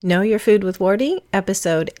Know Your Food with Wardy,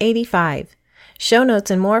 episode 85. Show notes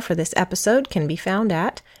and more for this episode can be found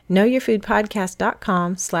at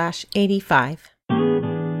knowyourfoodpodcast.com/85.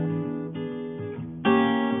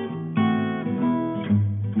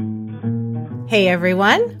 Hey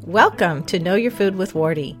everyone, welcome to Know Your Food with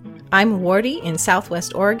Wardy. I'm Wardy in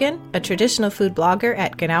Southwest Oregon, a traditional food blogger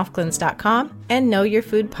at gnaufglins.com and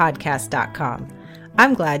knowyourfoodpodcast.com.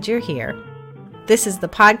 I'm glad you're here. This is the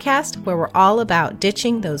podcast where we're all about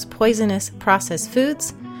ditching those poisonous processed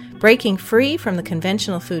foods, breaking free from the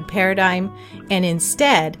conventional food paradigm, and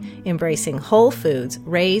instead embracing whole foods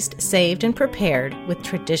raised, saved, and prepared with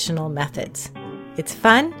traditional methods. It's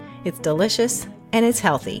fun, it's delicious, and it's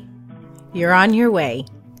healthy. You're on your way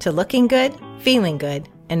to looking good, feeling good,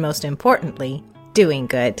 and most importantly, doing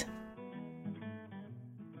good.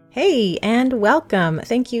 Hey, and welcome.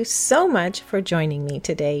 Thank you so much for joining me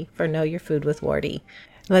today for Know Your Food with Wardy.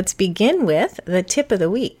 Let's begin with the tip of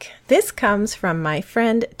the week. This comes from my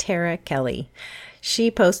friend Tara Kelly.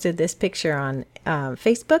 She posted this picture on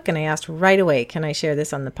Facebook, and I asked right away, can I share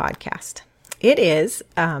this on the podcast? It is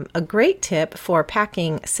a great tip for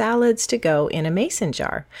packing salads to go in a mason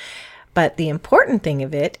jar. But the important thing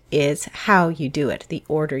of it is how you do it, the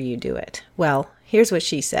order you do it. Well, here's what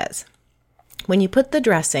she says. When you put the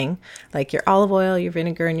dressing, like your olive oil, your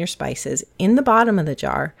vinegar, and your spices, in the bottom of the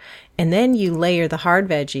jar, and then you layer the hard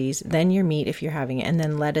veggies, then your meat if you're having it, and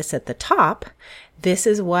then lettuce at the top, this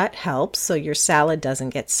is what helps so your salad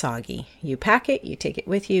doesn't get soggy. You pack it, you take it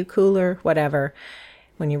with you, cooler, whatever.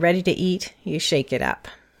 When you're ready to eat, you shake it up,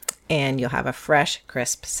 and you'll have a fresh,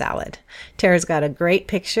 crisp salad. Tara's got a great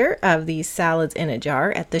picture of these salads in a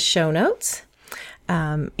jar at the show notes.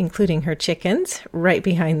 Including her chickens right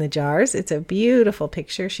behind the jars. It's a beautiful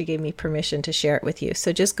picture. She gave me permission to share it with you.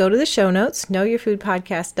 So just go to the show notes,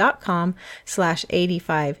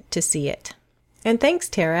 knowyourfoodpodcast.com/85 to see it. And thanks,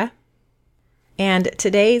 Tara. And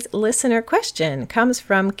today's listener question comes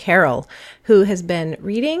from Carol, who has been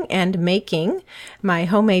reading and making my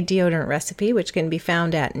homemade deodorant recipe, which can be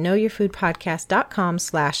found at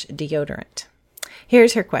knowyourfoodpodcast.com/deodorant.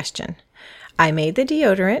 Here's her question. I made the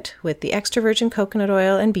deodorant with the extra virgin coconut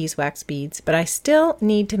oil and beeswax beads, but I still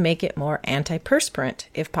need to make it more antiperspirant,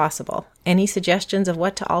 if possible. Any suggestions of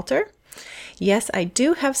what to alter? Yes, I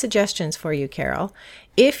do have suggestions for you, Carol.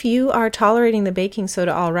 If you are tolerating the baking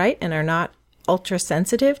soda all right and are not ultra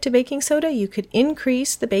sensitive to baking soda, you could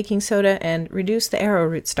increase the baking soda and reduce the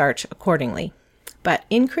arrowroot starch accordingly. But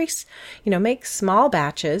make small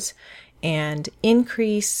batches and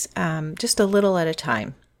increase just a little at a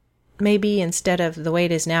time. Maybe instead of the way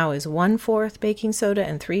it is now is 1/4 baking soda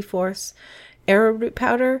and 3/4 arrowroot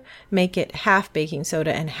powder, make it half baking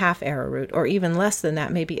soda and half arrowroot, or even less than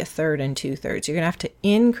that, maybe 1/3 and 2/3. You're going to have to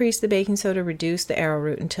increase the baking soda, reduce the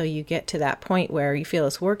arrowroot until you get to that point where you feel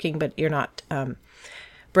it's working, but you're not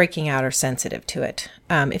breaking out or sensitive to it.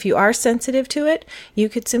 If you are sensitive to it, you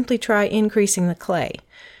could simply try increasing the clay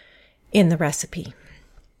in the recipe.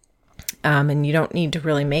 And you don't need to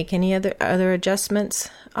really make any other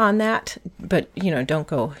adjustments on that, but, don't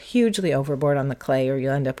go hugely overboard on the clay or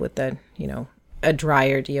you'll end up with a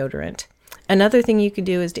drier deodorant. Another thing you could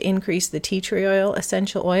do is to increase the tea tree oil,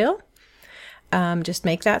 essential oil. Just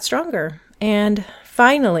make that stronger. And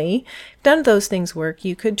finally, if none of those things work,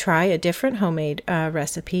 you could try a different homemade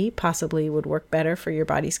recipe, possibly would work better for your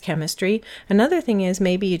body's chemistry. Another thing is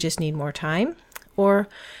maybe you just need more time. Or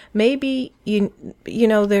maybe,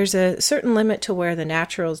 there's a certain limit to where the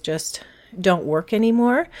naturals just don't work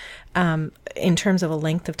anymore in terms of a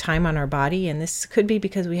length of time on our body. And this could be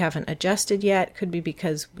because we haven't adjusted yet. Could be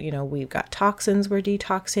because, we've got toxins we're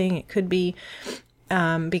detoxing. It could be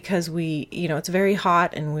because it's very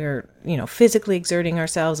hot and we're, physically exerting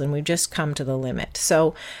ourselves and we've just come to the limit.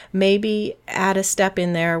 So maybe add a step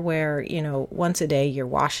in there where, once a day you're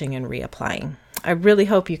washing and reapplying. I really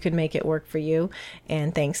hope you can make it work for you,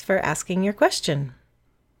 and thanks for asking your question.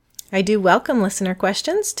 I do welcome listener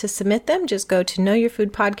questions. To submit them, just go to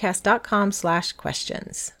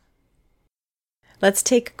knowyourfoodpodcast.com/questions. Let's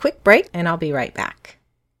take a quick break, and I'll be right back.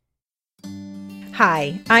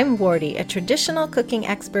 Hi, I'm Wardy, a traditional cooking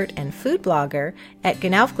expert and food blogger at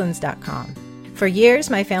gnaufglins.com. For years,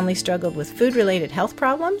 my family struggled with food-related health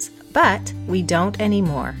problems, but we don't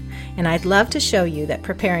anymore. And I'd love to show you that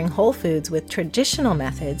preparing whole foods with traditional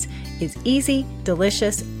methods is easy,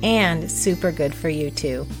 delicious, and super good for you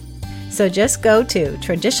too. So just go to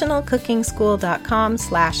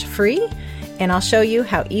traditionalcookingschool.com/free and I'll show you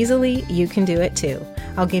how easily you can do it too.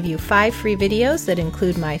 I'll give you 5 free videos that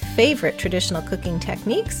include my favorite traditional cooking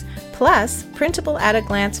techniques, plus printable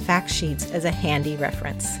at-a-glance fact sheets as a handy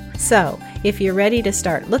reference. So, if you're ready to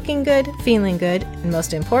start looking good, feeling good, and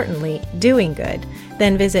most importantly, doing good,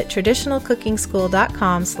 then visit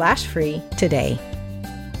traditionalcookingschool.com/free today.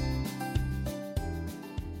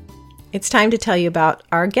 It's time to tell you about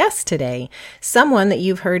our guest today, someone that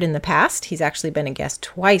you've heard in the past. He's actually been a guest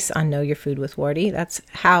twice on Know Your Food with Wardee. That's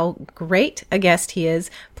how great a guest he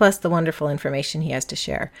is, plus the wonderful information he has to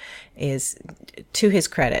share is to his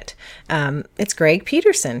credit. It's Greg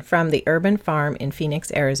Peterson from the Urban Farm in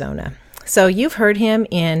Phoenix, Arizona. So you've heard him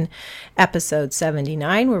in episode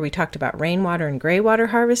 79, where we talked about rainwater and gray water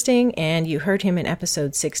harvesting, and you heard him in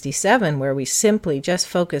episode 67, where we simply just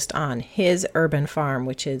focused on his urban farm,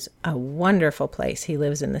 which is a wonderful place. He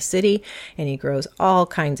lives in the city, and he grows all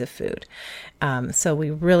kinds of food. So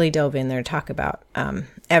we really dove in there to talk about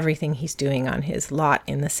everything he's doing on his lot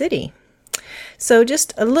in the city. So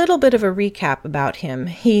just a little bit of a recap about him.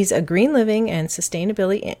 He's a green living and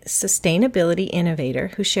sustainability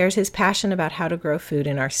innovator who shares his passion about how to grow food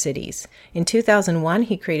in our cities. In 2001,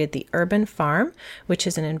 he created the Urban Farm, which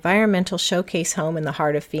is an environmental showcase home in the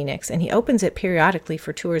heart of Phoenix, and he opens it periodically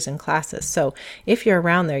for tours and classes. So if you're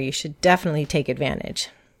around there, you should definitely take advantage.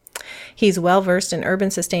 He's well versed in urban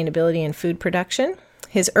sustainability and food production.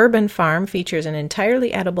 His urban farm features an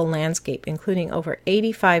entirely edible landscape, including over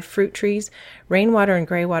 85 fruit trees, rainwater and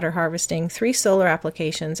gray water harvesting, 3 solar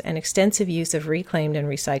applications, and extensive use of reclaimed and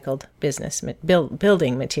recycled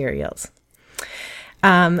building materials.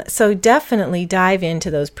 So definitely dive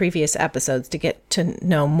into those previous episodes to get to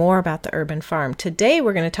know more about the urban farm. Today,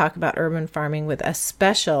 we're going to talk about urban farming with a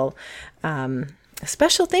special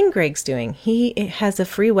thing Greg's doing. He has a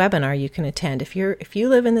free webinar you can attend if you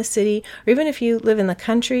live in the city, or even if you live in the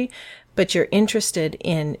country, but you're interested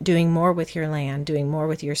in doing more with your land, doing more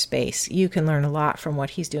with your space. You can learn a lot from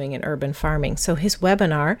what he's doing in urban farming. So his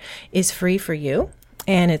webinar is free for you,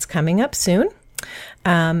 and it's coming up soon.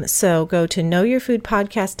 So go to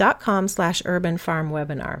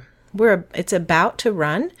knowyourfoodpodcast.com/urbanfarmwebinar. It's about to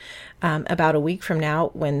run about a week from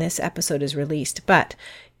now when this episode is released, but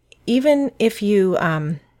even if you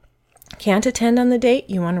can't attend on the date,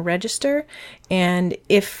 you want to register. And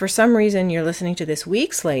if for some reason you're listening to this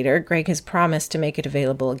weeks later, Greg has promised to make it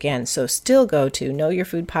available again. So still go to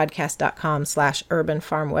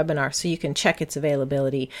knowyourfoodpodcast.com/urbanfarmwebinar so you can check its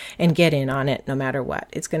availability and get in on it no matter what.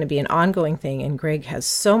 It's going to be an ongoing thing, and Greg has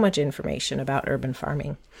so much information about urban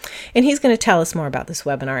farming. And he's going to tell us more about this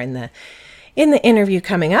webinar in the interview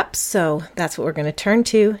coming up. So that's what we're going to turn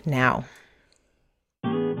to now.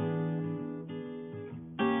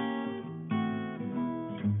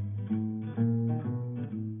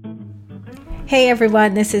 Hey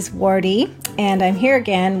everyone, this is Wardee, and I'm here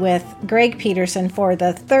again with Greg Peterson for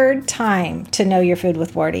the 3rd time to Know Your Food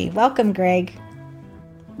with Wardee. Welcome, Greg.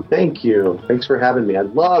 Thank you. Thanks for having me. I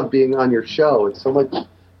love being on your show. It's so much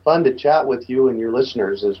fun to chat with you and your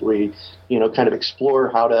listeners as we, kind of explore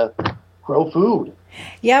how to grow food.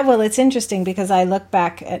 Yeah, well, it's interesting because I look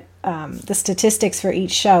back at the statistics for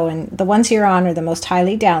each show, and the ones you're on are the most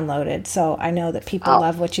highly downloaded, so I know that people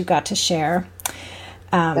love what you've got to share.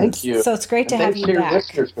 Thank you. So it's great to have you back. Thanks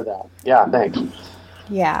to your listeners for that. Yeah, thanks.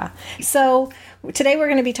 Yeah. So today we're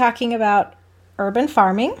going to be talking about urban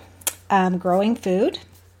farming, growing food.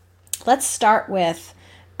 Let's start with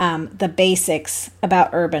the basics about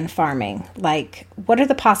urban farming. Like, what are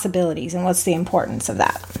the possibilities and what's the importance of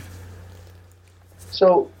that?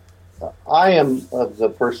 So I am of the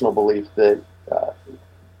personal belief that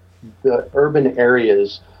the urban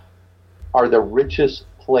areas are the richest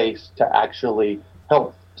place to actually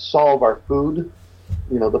help solve our food,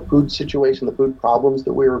 the food situation, the food problems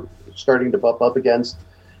that we're starting to bump up against,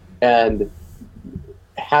 and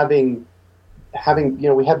having,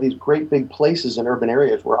 we have these great big places in urban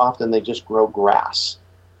areas where often they just grow grass.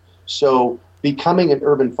 So becoming an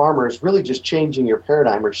urban farmer is really just changing your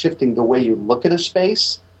paradigm or shifting the way you look at a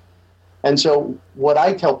space. And so what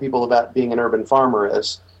I tell people about being an urban farmer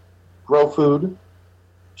is grow food,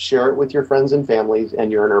 share it with your friends and families, and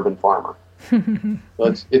you're an urban farmer. So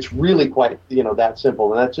it's really quite that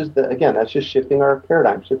simple, and that's just shifting our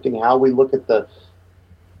paradigm, shifting how we look at the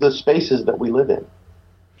spaces that we live in.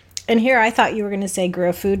 And here I thought you were going to say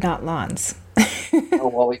grow food, not lawns. Oh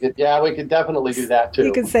well, we could definitely do that too.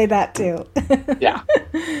 You could say that too. Yeah.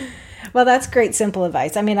 Well, that's great, simple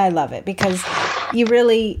advice. I mean, I love it because you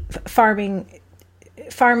really farming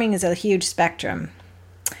is a huge spectrum.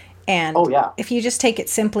 And if you just take it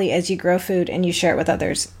simply as you grow food and you share it with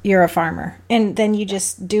others, you're a farmer. And then you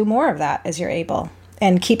just do more of that as you're able.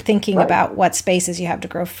 and keep thinking Right. about what spaces you have to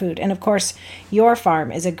grow food. And of course, your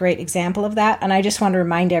farm is a great example of that. And I just want to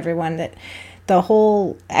remind everyone that the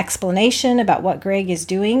whole explanation about what Greg is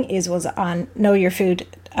doing was on Know Your Food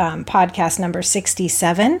podcast number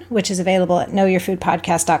 67, which is available at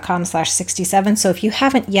knowyourfoodpodcast.com/67. So if you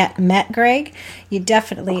haven't yet met Greg, you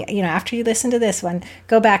definitely, after you listen to this one,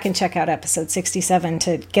 go back and check out episode 67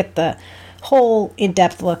 to get the whole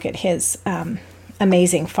in-depth look at his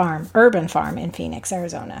amazing urban farm in Phoenix,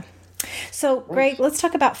 Arizona. So Greg, let's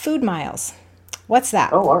talk about food miles. What's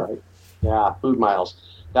that? Oh, all right. Yeah, food miles.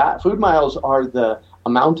 Food miles are the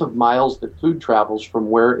amount of miles that food travels from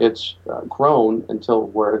where it's grown to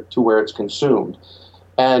where it's consumed.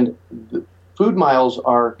 And the food miles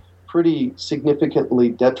are pretty significantly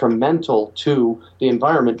detrimental to the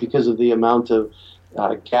environment because of the amount of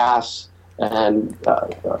gas and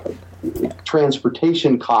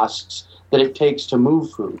transportation costs that it takes to move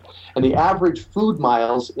food. And the average food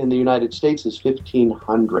miles in the United States is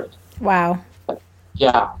 1,500. Wow.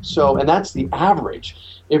 Yeah. So, and that's the average.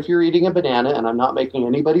 If you're eating a banana, and I'm not making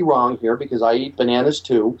anybody wrong here because I eat bananas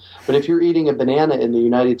too, but if you're eating a banana in the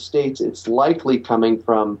United States, it's likely coming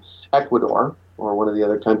from Ecuador or one of the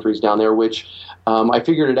other countries down there, which I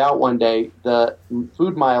figured it out one day. The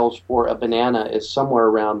food miles for a banana is somewhere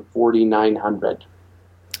around 4,900.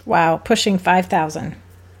 Wow. Pushing 5,000.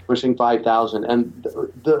 Pushing 5,000. And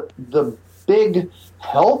the big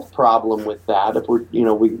health problem with that, if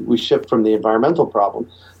we shift from the environmental problem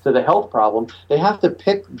to the health problem, they have to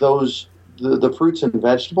pick the fruits and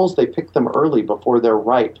vegetables. They pick them early before they're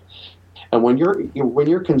ripe. And when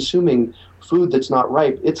you're consuming food that's not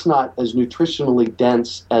ripe, it's not as nutritionally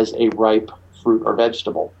dense as a ripe fruit or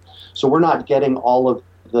vegetable. So we're not getting all of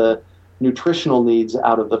the nutritional needs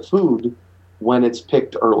out of the food when it's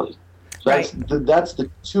picked early. So that's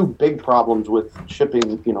the two big problems with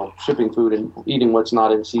shipping food and eating what's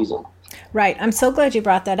not in season. Right. I'm so glad you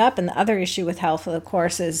brought that up. And the other issue with health, of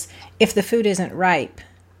course, is if the food isn't ripe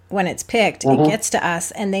when it's picked, it gets to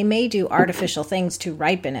us, and they may do artificial things to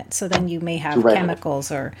ripen it. So then you may have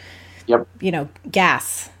chemicals or,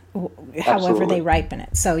 gas, however they ripen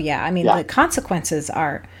it. So, the consequences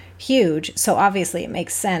are huge. So obviously it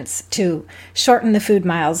makes sense to shorten the food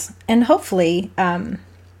miles and hopefully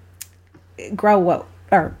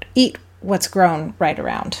eat what's grown right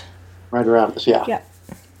around. Right around us, yeah. Yeah.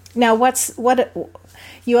 Now,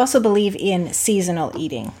 you also believe in seasonal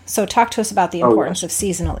eating. So talk to us about the importance of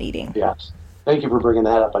seasonal eating. Yes. Thank you for bringing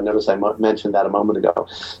that up. I noticed I mentioned that a moment ago.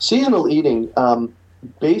 Seasonal eating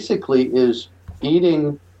basically is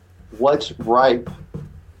eating what's ripe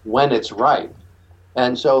when it's ripe.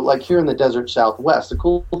 And so, like here in the desert Southwest, the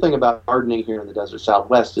cool thing about gardening here in the desert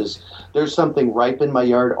Southwest is there's something ripe in my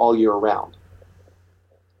yard all year round.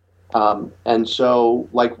 And so,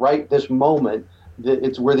 like right this moment,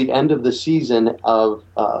 we're the end of the season of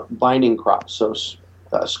vining crops. So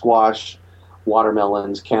squash,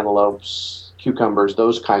 watermelons, cantaloupes, cucumbers,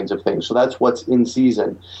 those kinds of things. So that's what's in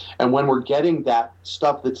season. And when we're getting that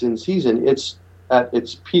stuff that's in season, it's at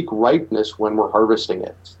its peak ripeness when we're harvesting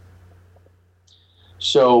it.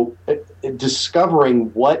 So discovering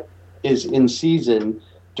what is in season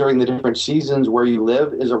during the different seasons where you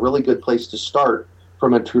live is a really good place to start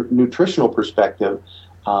from a nutritional perspective,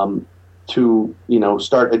 to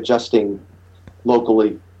start adjusting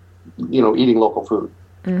locally, eating local food.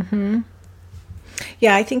 Mm-hmm.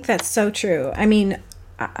 Yeah, I think that's so true. I mean,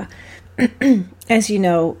 as you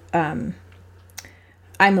know, I'm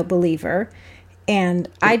a believer, and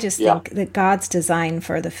I just think that God's design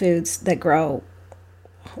for the foods that grow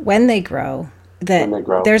when they grow,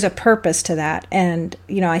 there's a purpose to that. And,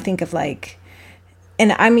 I think of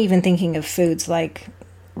and I'm even thinking of foods like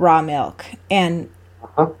raw milk and,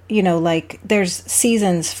 there's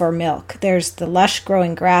seasons for milk. There's the lush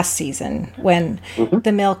growing grass season when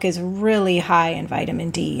the milk is really high in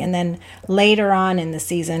vitamin D. And then later on in the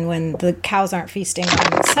season when the cows aren't feasting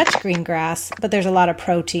on such green grass, but there's a lot of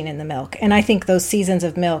protein in the milk. And I think those seasons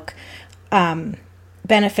of milk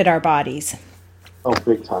benefit our bodies. Oh,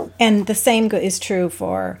 big time. And the same is true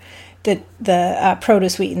for the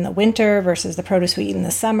produce we eat in the winter versus the produce we eat in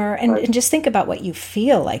the summer. And just think about what you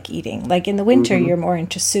feel like eating. Like in the winter, you're more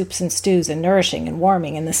into soups and stews and nourishing and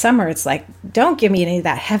warming. In the summer, it's like, don't give me any of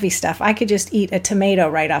that heavy stuff. I could just eat a tomato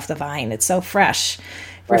right off the vine. It's so fresh,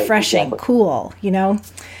 refreshing, cool, Yeah.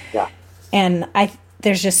 And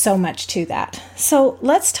there's just so much to that. So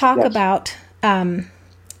let's talk about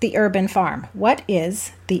the urban farm. What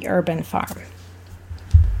is the urban farm?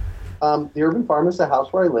 The urban farm is the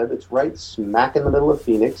house where I live. It's right smack in the middle of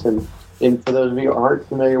Phoenix. And for those of you who aren't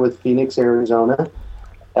familiar with Phoenix, Arizona,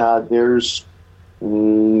 there's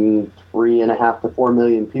 3.5 to 4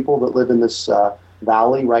 million people that live in this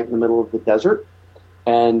valley right in the middle of the desert.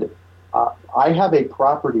 And I have a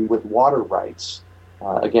property with water rights.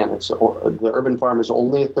 Again, the urban farm is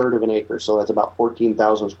only a third of an acre, so that's about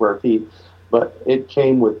 14,000 square feet. But it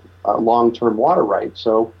came with long-term water rights.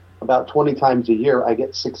 So about 20 times a year, I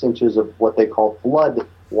get 6 inches of what they call flood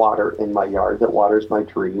water in my yard that waters my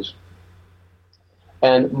trees.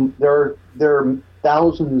 And there are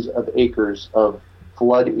thousands of acres of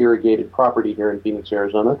flood-irrigated property here in Phoenix,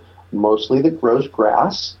 Arizona, mostly that grows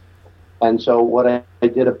grass. And so what I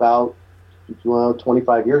did about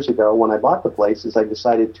 25 years ago when I bought the place is I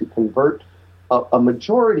decided to convert a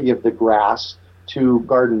majority of the grass to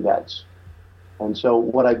garden beds. And so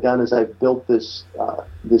what I've done is I've built this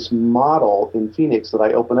model in Phoenix that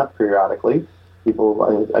I open up periodically.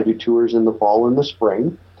 I do tours in the fall and the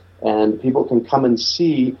spring, and people can come and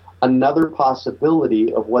see another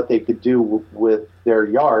possibility of what they could do with their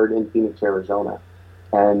yard in Phoenix, Arizona.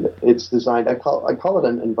 And it's designed, I call it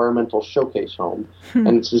an environmental showcase home.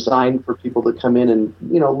 And it's designed for people to come in and,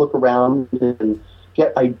 look around and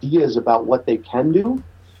get ideas about what they can do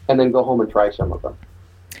and then go home and try some of them.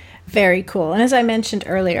 Very cool. And as I mentioned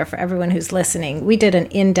earlier, for everyone who's listening, we did an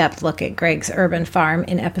in-depth look at Greg's urban farm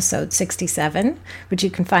in episode 67, which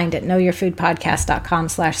you can find at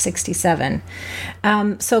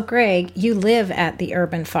knowyourfoodpodcast.com/67. So Greg, you live at the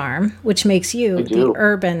urban farm, which makes you the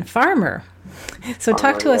urban farmer. So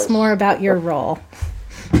talk to us more about your role.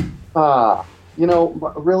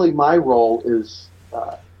 Really my role is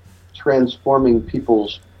transforming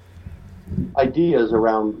people's ideas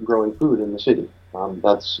around growing food in the city.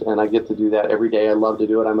 And I get to do that every day. I love to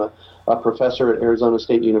do it. I'm a professor at Arizona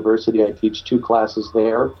State University. I teach 2 classes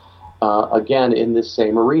there, again, in this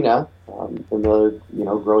same arena, in the,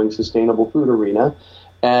 growing sustainable food arena.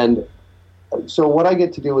 And so what I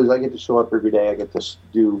get to do is I get to show up every day. I get to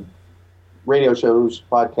do radio shows,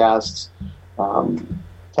 podcasts,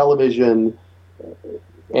 television,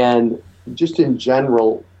 and just in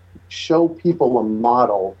general, show people a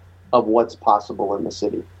model of what's possible in the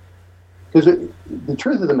city. Because the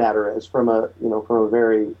truth of the matter is, from a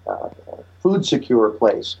very food secure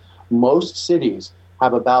place, most cities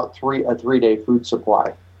have about a 3-day food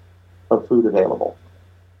supply of food available.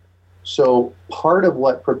 So part of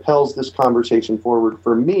what propels this conversation forward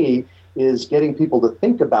for me is getting people to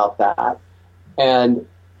think about that and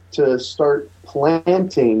to start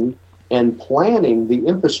planting and planning the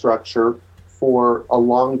infrastructure for a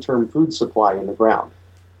long-term food supply in the ground.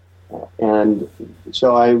 And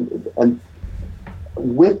so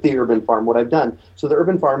with the urban farm, what I've done, so the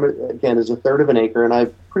urban farm, again, is a third of an acre, and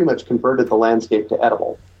I've pretty much converted the landscape to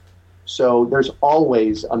edible. So there's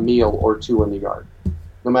always a meal or 2 in the yard.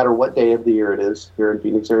 No matter what day of the year it is here in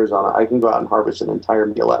Phoenix, Arizona, I can go out and harvest an entire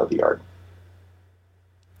meal out of the yard.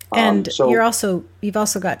 And you've also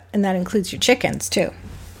got, and that includes your chickens too.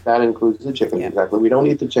 That includes the chickens, exactly. We don't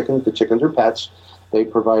eat the chickens. The chickens are pets. They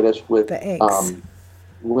provide us with the eggs.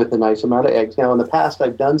 With a nice amount of eggs. Now, in the past,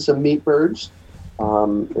 I've done some meat birds.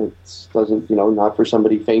 It doesn't, not for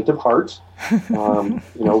somebody faint of heart.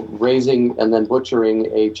 Raising and then butchering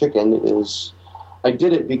a chicken I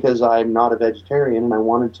did it because I'm not a vegetarian, and I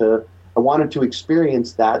wanted to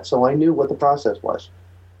experience that, so I knew what the process was.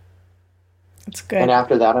 That's good. And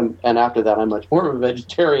after that, I'm much more of a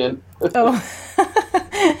vegetarian. Oh,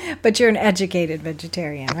 but you're an educated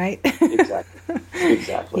vegetarian, right?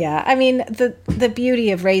 Exactly. Yeah, I mean, the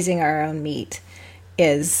beauty of raising our own meat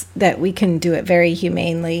is that we can do it very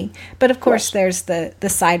humanely. But of course, there's the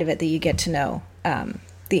side of it that you get to know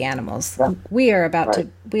the animals. Yeah. We are about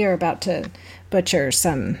to butcher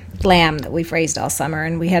some lamb that we've raised all summer,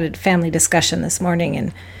 and we had a family discussion this morning,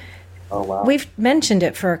 and we've mentioned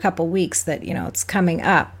it for a couple weeks that it's coming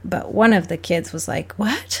up. But one of the kids was like,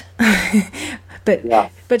 "What?"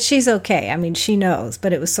 But she's okay. I mean, she knows.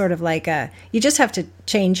 But it was sort of like you just have to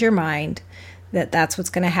change your mind that that's what's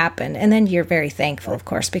going to happen, and then you're very thankful, of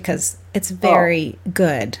course, because it's very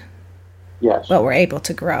good. Yes, what we're able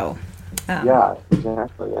to grow. Yeah,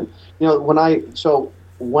 exactly. And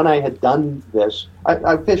when I had done this,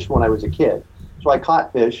 I fished when I was a kid. So I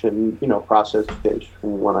caught fish and, processed fish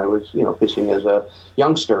when I was, fishing as a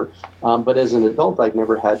youngster. But as an adult, I'd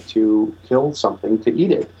never had to kill something to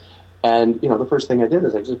eat it. And, the first thing I did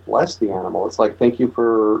is I just blessed the animal. It's like, thank you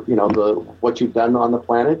for, what you've done on the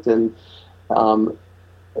planet. And,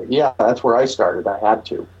 that's where I started. I had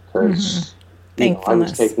to, because I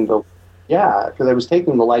was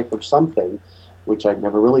taking the life of something which I'd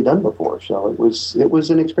never really done before. So it was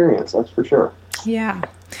an experience, that's for sure. Yeah.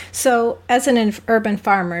 So as an urban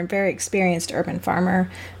farmer, a very experienced urban farmer,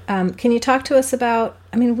 can you talk to us about,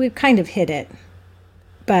 we've kind of hit it,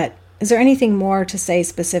 but is there anything more to say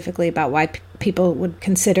specifically about why people would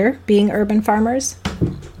consider being urban farmers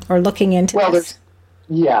or looking into this?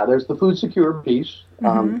 There's the food secure piece.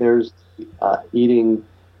 There's eating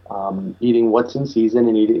what's in season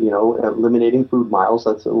and eliminating food miles.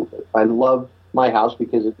 I love my house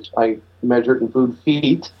because I measure it in food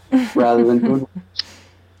feet rather than food.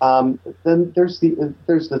 Then there's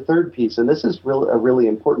the third piece, and this is a really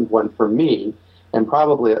important one for me, and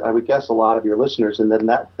probably I would guess a lot of your listeners. And then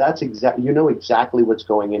that's exactly what's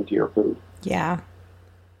going into your food. Yeah.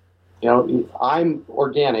 I'm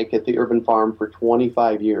organic at the Urban Farm for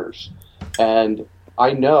 25 years, and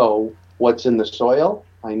I know what's in the soil.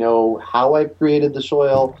 I know how I've created the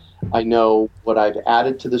soil. I know what I've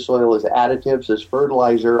added to the soil as additives, as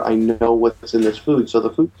fertilizer. I know what's in this food. So the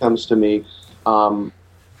food comes to me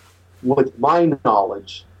with my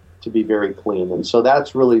knowledge to be very clean. And so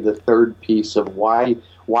that's really the third piece of why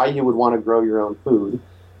you would want to grow your own food.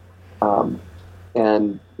 And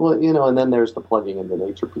then there's the plugging into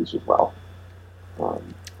nature piece as well.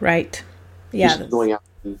 Right. Yeah. Just going out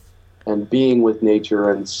and being with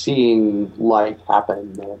nature and seeing life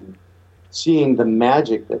happen and seeing the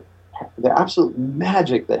absolute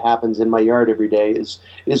magic that happens in my yard every day is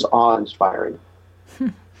awe-inspiring.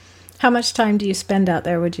 How much time do you spend out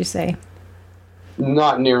there, would you say?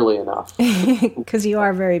 Not nearly enough. Because you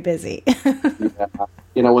are very busy.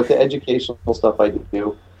 Yeah. With the educational stuff I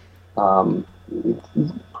do,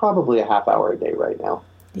 probably a half hour a day right now.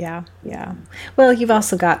 Yeah. Well, you've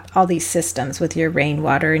also got all these systems with your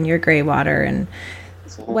rainwater and your gray water and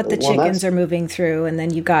what the chickens are moving through, and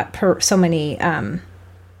then you've got so many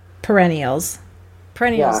perennials.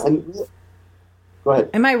 Yeah, go ahead.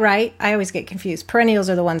 Am I right? I always get confused. Perennials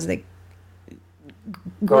are the ones that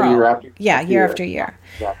grow. Year after year.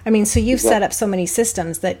 Yeah. I mean, so you've set up so many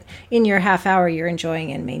systems that in your half hour you're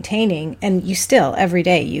enjoying and maintaining, and you still, every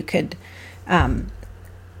day, you could, and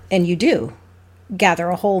you do, gather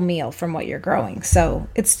a whole meal from what you're growing. So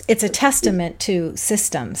it's a testament to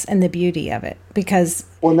systems and the beauty of it, because...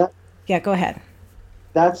 go ahead.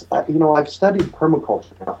 That's, I've studied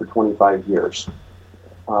permaculture now for 25 years.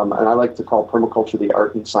 And I like to call permaculture the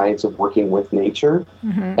art and science of working with nature.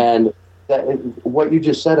 Mm-hmm. And what you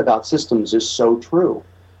just said about systems is so true.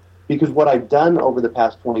 Because what I've done over the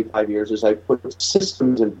past 25 years is I've put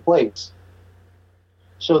systems in place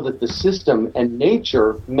so that the system and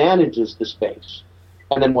nature manages the space.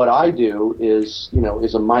 And then what I do is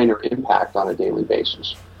a minor impact on a daily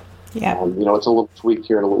basis. Yeah. It's a little tweak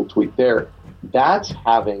here and a little tweak there. That's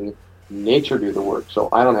having nature do the work, so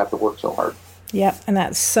I don't have to work so hard. Yep, and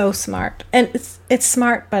that's so smart. And it's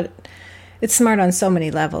smart, but it's smart on so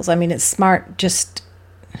many levels. I mean, it's smart just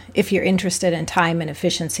if you're interested in time and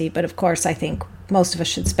efficiency, but of course I think most of us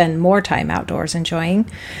should spend more time outdoors enjoying.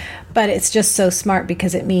 But it's just so smart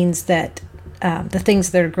because it means that the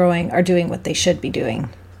things that are growing are doing what they should be doing.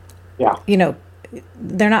 Yeah.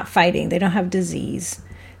 They're not fighting. They don't have disease.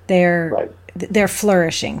 They're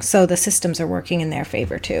flourishing. So the systems are working in their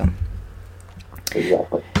favor too.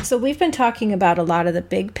 Exactly. So we've been talking about a lot of the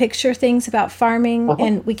big picture things about farming,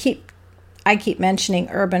 and I keep mentioning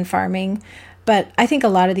urban farming, but I think a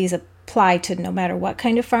lot of these apply to no matter what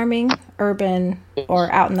kind of farming, urban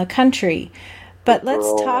or out in the country. But let's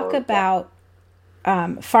talk about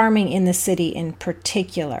farming in the city in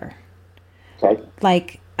particular. Okay.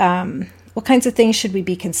 Like, what kinds of things should we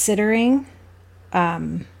be considering?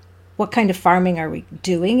 What kind of farming are we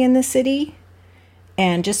doing in the city?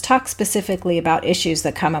 And just talk specifically about issues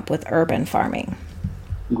that come up with urban farming.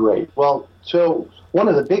 Great. Well, so one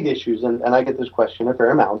of the big issues, and I get this question a fair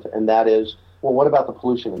amount, and that is, well, what about the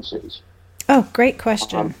pollution in cities? Oh, great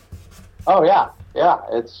question. Yeah.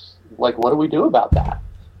 It's like, what do we do about that?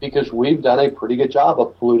 Because we've done a pretty good job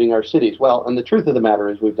of polluting our cities. Well, and the truth of the matter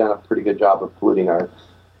is we've done a pretty good job of polluting our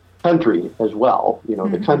country as well,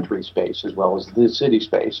 the country space as well as the city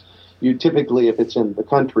space. You typically, if it's in the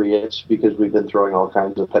country, it's because we've been throwing all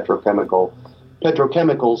kinds of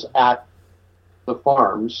petrochemicals at the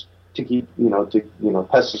farms to keep,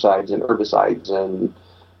 pesticides and herbicides and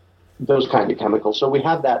those kind of chemicals. So we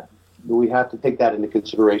have to take that into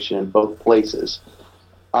consideration in both places.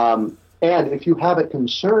 And if you have a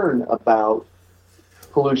concern about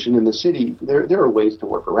pollution in the city, there are ways to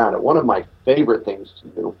work around it. One of my favorite things to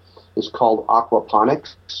do is called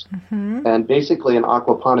aquaponics. Mm-hmm. And basically an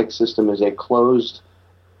aquaponics system is a closed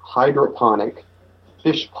hydroponic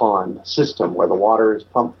fish pond system where the water is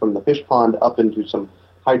pumped from the fish pond up into some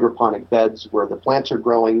hydroponic beds where the plants are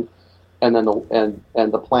growing, and then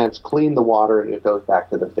the plants clean the water and it goes back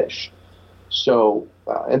to the fish. So,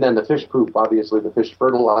 and then the fish poop, obviously the fish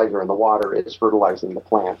fertilizer in the water is fertilizing the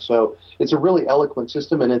plant. So it's a really eloquent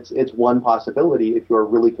system, and it's one possibility if you're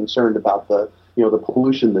really concerned about the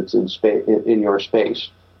pollution that's in space in your space.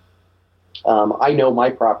 I know my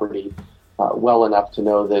property well enough to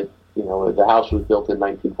know that the house was built in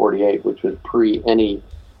 1948, which was pre any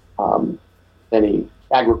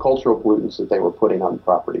agricultural pollutants that they were putting on the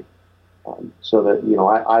property. So that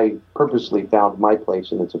I purposely found my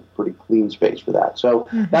place, and it's a pretty clean space for that. So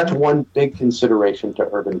that's one big consideration to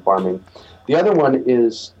urban farming. The other one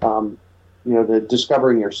is the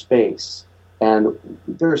discovering your space. And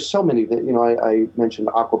there are so many that I mentioned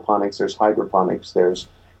aquaponics. There's hydroponics. There's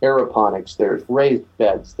aeroponics. There's raised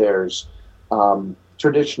beds. There's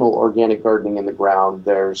traditional organic gardening in the ground.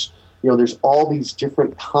 There's all these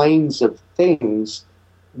different kinds of things,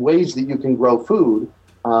 ways that you can grow food.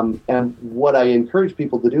 And what I encourage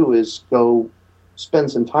people to do is go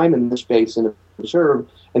spend some time in the space and observe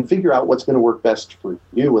and figure out what's going to work best for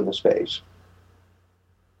you in the space.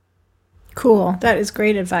 Cool. That is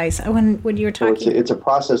great advice. When you were talking, so it's a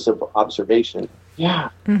process of observation. Yeah.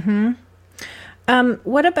 Mm-hmm.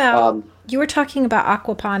 What about you were talking about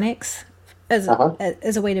aquaponics as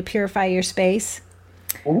a way to purify your space?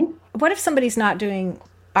 Mm-hmm. What if somebody's not doing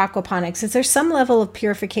aquaponics? Is there some level of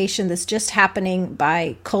purification that's just happening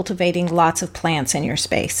by cultivating lots of plants in your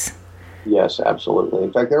space? Yes, absolutely.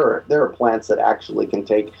 In fact, there are plants that actually can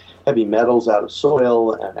take heavy metals out of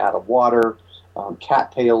soil and out of water.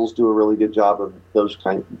 Cattails do a really good job of those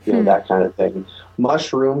that kind of thing.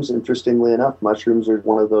 Mushrooms, interestingly enough, mushrooms are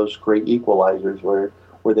one of those great equalizers where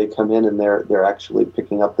they come in and they're actually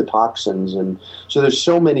picking up the toxins. And so there's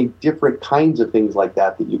so many different kinds of things like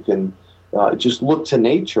that you can just look to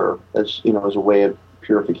nature as a way of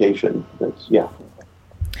purification. And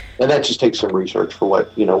that just takes some research for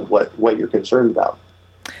what you're concerned about.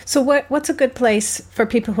 So what's a good place for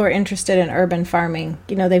people who are interested in urban farming?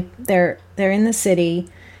 They're in the city.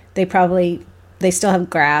 They still have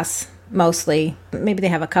grass mostly. Maybe they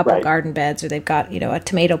have a couple garden beds, or they've got a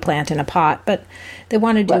tomato plant in a pot, but they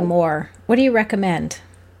want to do more. What do you recommend?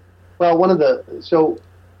 Well,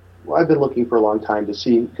 I've been looking for a long time to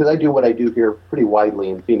see, because I do what I do here pretty widely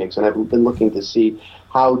in Phoenix, and I've been looking to see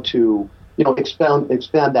how to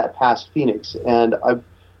expand that past Phoenix. And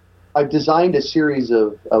I've designed a series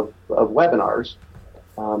of webinars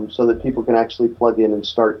so that people can actually plug in and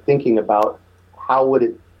start thinking about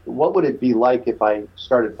what would it be like if I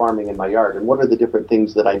started farming in my yard, and what are the different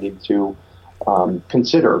things that I need to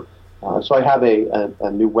consider. So I have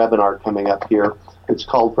a new webinar coming up here. It's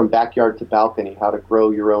called From Backyard to Balcony: How to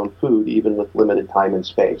Grow Your Own Food Even with Limited Time and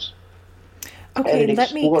Space. Okay,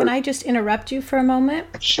 can I just interrupt you for a moment?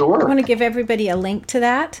 Sure. I want to give everybody a link to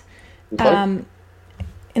that. Okay.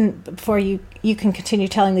 And before you can continue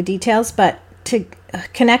telling the details, but to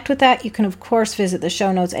connect with that, you can, of course, visit the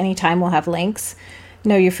show notes anytime. We'll have links,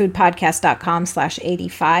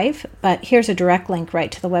 knowyourfoodpodcast.com/85. But here's a direct link right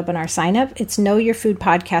to the webinar sign up. It's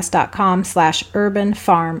knowyourfoodpodcast.com/urban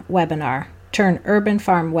farm webinar. Turn urban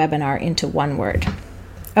farm webinar into one word.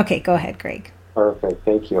 Okay, go ahead, Greg. Perfect.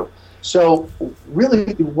 Thank you. So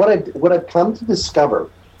really what I've come to discover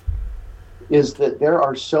is that there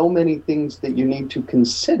are so many things that you need to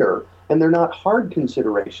consider, and they're not hard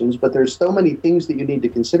considerations, but there's so many things that you need to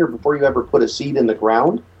consider before you ever put a seed in the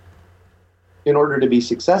ground in order to be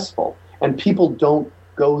successful. And people don't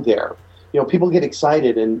go there. People get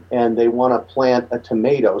excited and they want to plant a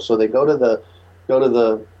tomato, so they go to the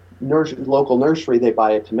local nursery, they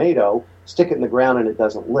buy a tomato, stick it in the ground, and it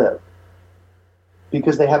doesn't live,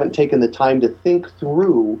 because they haven't taken the time to think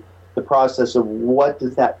through the process of what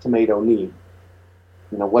does that tomato need.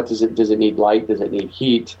 What does it need light? Does it need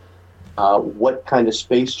heat? What kind of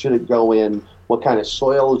space should it go in? What kind of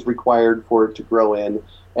soil is required for it to grow in?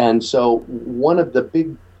 And so one of the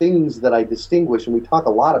big things that I distinguish, and we talk a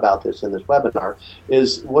lot about this in this webinar,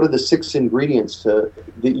 is what are the 6 ingredients that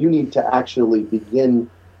you need to actually begin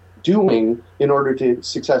doing in order to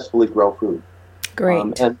successfully grow food.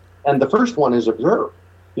 Great. And the first one is observe.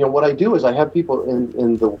 What I do is I have people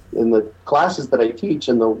in the classes that I teach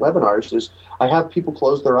and the webinars is I have people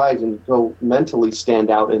close their eyes and go mentally stand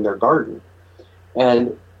out in their garden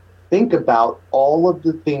and think about all of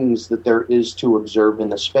the things that there is to observe in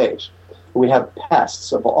the space. We have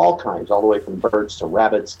pests of all kinds, all the way from birds to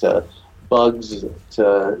rabbits to bugs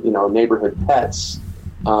to neighborhood pets.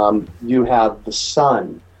 You have the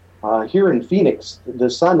sun. Here in Phoenix, the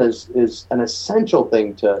sun is an essential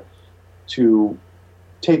thing to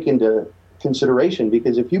take into consideration,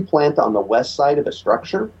 because if you plant on the west side of a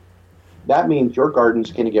structure, that means your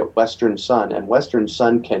garden's going to get western sun, and western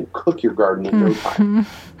sun can cook your garden in no time.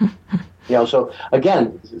 So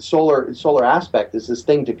again, solar aspect is this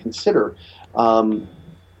thing to consider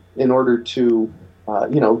in order to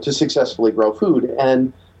to successfully grow food.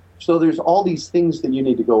 And so there's all these things that you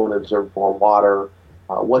need to go and observe for: water,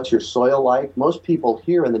 what's your soil like. Most people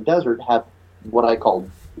here in the desert have what I call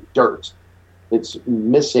dirt. It's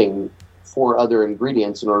missing 4 other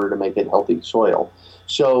ingredients in order to make it healthy soil.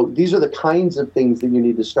 So these are the kinds of things that you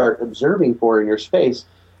need to start observing for in your space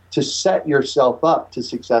to set yourself up to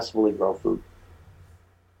successfully grow food.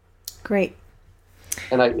 Great.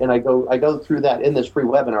 And I go through that in this free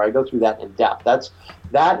webinar. I go through that in depth.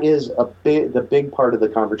 That is the big part of the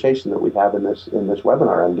conversation that we have in this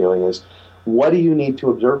webinar I'm doing is, what do you need to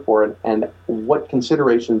observe for, and what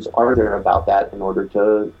considerations are there about that in order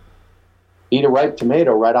to eat a ripe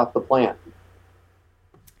tomato right off the plant?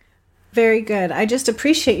 Very good. I just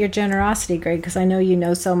appreciate your generosity, Greg, because I know you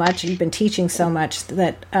know so much. You've been teaching so much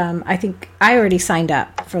that I think I already signed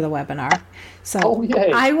up for the webinar. So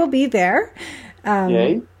I will be there.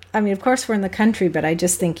 Yay. I mean, of course, we're in the country, but I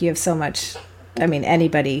just think you have so much. I mean,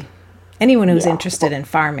 anyone who's interested in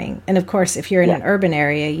farming. And of course, if you're in an urban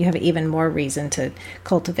area, you have even more reason to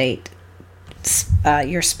cultivate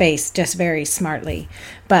your space just very smartly.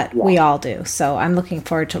 But we all do. So I'm looking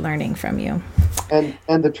forward to learning from you. And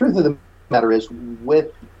the truth of the matter is,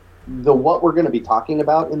 with what we're going to be talking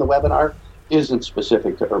about in the webinar isn't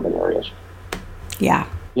specific to urban areas. Yeah.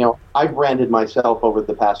 I branded myself over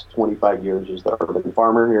the past 25 years as the urban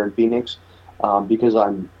farmer here in Phoenix because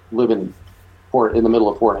I'm living in the middle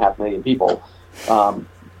of 4.5 million people. Wow.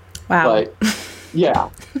 But yeah,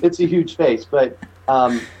 it's a huge space. But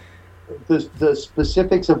the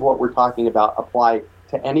specifics of what we're talking about apply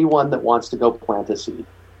to anyone that wants to go plant a seed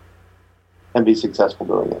and be successful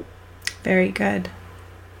doing it. Very good.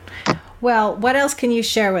 Well, what else can you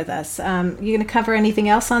share with us? You going to cover anything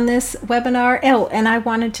else on this webinar? Oh, and I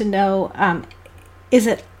wanted to know, is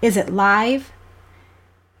it live?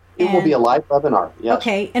 It will be a live webinar, yes.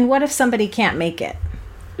 Okay, and what if somebody can't make it?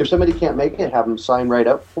 If somebody can't make it, have them sign right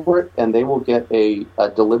up for it, and they will get a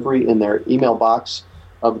delivery in their email box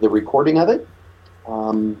of the recording of it,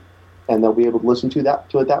 and they'll be able to listen to it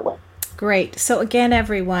that way. Great. So again,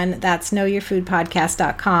 everyone, that's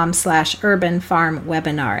knowyourfoodpodcast.com/urban farm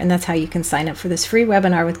webinar. And that's how you can sign up for this free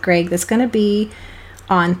webinar with Greg. That's going to be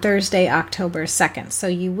on Thursday, October 2nd. So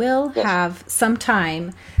you will have some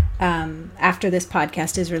time after this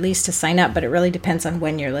podcast is released to sign up, but it really depends on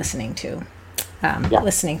when you're listening to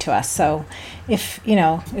us. So if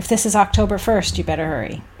this is October 1st, you better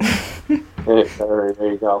hurry.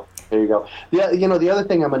 There you go. Yeah, the other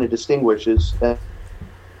thing I'm going to distinguish is that,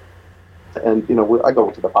 and I go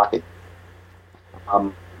to the pocket.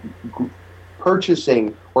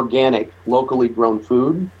 Purchasing organic, locally grown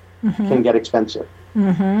food can get expensive,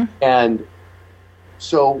 and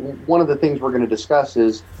so one of the things we're going to discuss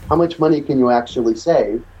is how much money can you actually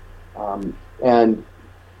save, and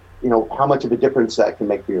how much of a difference that can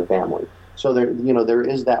make for your family. So there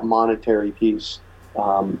is that monetary piece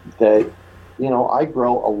that I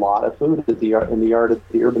grow a lot of food in the yard of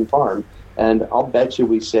the urban farm, and I'll bet you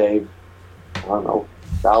we save, I don't know,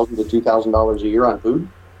 $1,000 to $2,000 a year on food.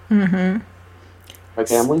 My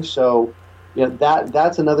family. So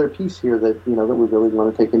that's another piece here that that we really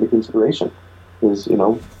want to take into consideration is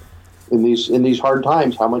in these hard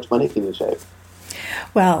times, how much money can you save?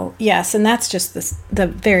 Well, yes, and that's just the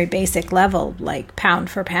very basic level, like pound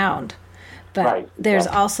for pound. But there's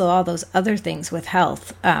also all those other things with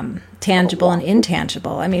health, tangible and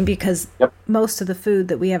intangible. I mean, because most of the food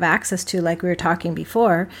that we have access to, like we were talking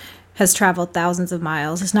before, has traveled thousands of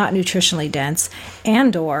miles, is not nutritionally dense,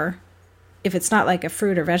 and or if it's not like a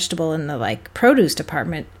fruit or vegetable in the produce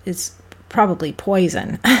department, it's probably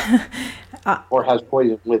poison. Or has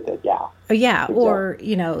poison with it, yeah. Yeah, exactly. Or,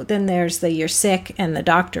 then there's you're sick and the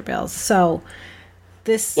doctor bills. So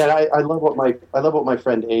this... Yeah, I love what my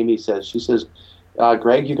friend Amy says. She says,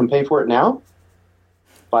 Greg, you can pay for it now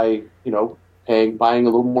by, buying a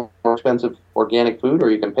little more expensive organic food, or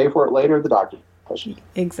you can pay for it later at the doctor.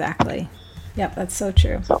 Exactly. Yep, that's so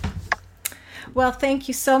true. Well, thank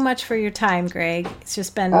you so much for your time, Greg. It's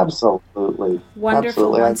just been absolutely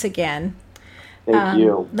wonderful once again. Thank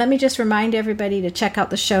you. Let me just remind everybody to check out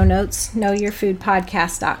the show notes,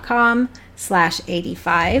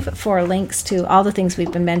 knowyourfoodpodcast.com/85 for links to all the things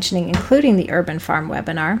we've been mentioning, including the Urban Farm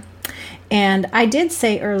webinar. And I did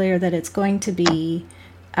say earlier that it's going to be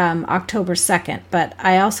October 2nd, but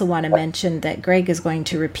I also want to mention that Greg is going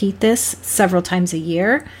to repeat this several times a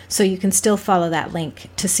year, so you can still follow that link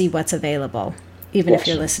to see what's available, even if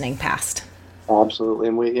you're listening past. Absolutely,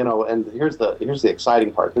 and we, and here's the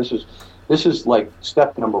exciting part. This is like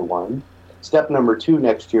step number 1. step number 2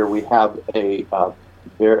 next year, we have a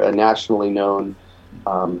nationally known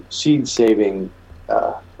seed saving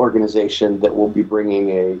organization that will be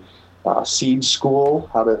bringing a seed school,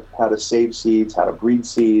 how to save seeds, how to breed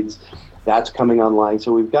seeds. That's coming online.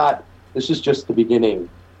 So this is just the beginning.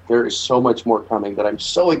 There is so much more coming that I'm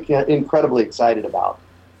so incredibly excited about.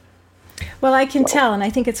 Well, I can tell, and I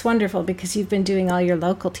think it's wonderful because you've been doing all your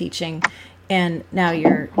local teaching, and now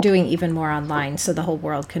you're doing even more online so the whole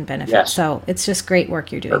world can benefit. Yes. So it's just great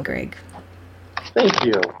work you're doing, Greg. Thank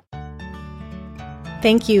you.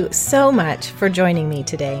 Thank you so much for joining me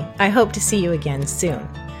today. I hope to see you again soon.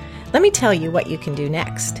 Let me tell you what you can do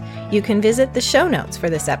next. You can visit the show notes for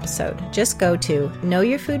this episode. Just go to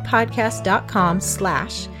knowyourfoodpodcast.com/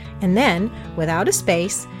 and then, without a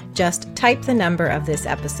space, just type the number of this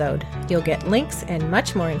episode. You'll get links and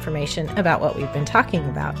much more information about what we've been talking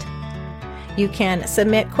about. You can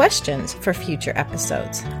submit questions for future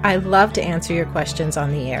episodes. I love to answer your questions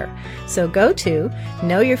on the air. So go to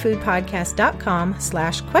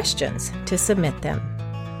knowyourfoodpodcast.com/questions to submit them.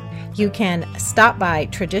 You can stop by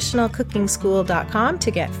traditionalcookingschool.com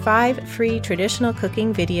to get 5 free traditional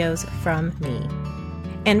cooking videos from me.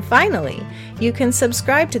 And finally, you can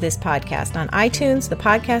subscribe to this podcast on iTunes, the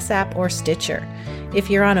podcast app, or Stitcher.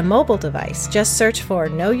 If you're on a mobile device, just search for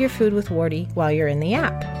Know Your Food with Wardee while you're in the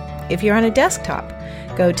app. If you're on a desktop,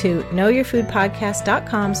 go to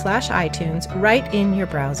knowyourfoodpodcast.com/iTunes right in your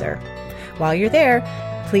browser. While you're there,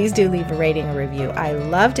 please do leave a rating or review. I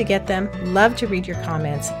love to get them, love to read your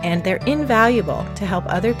comments, and they're invaluable to help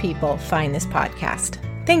other people find this podcast.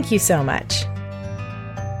 Thank you so much.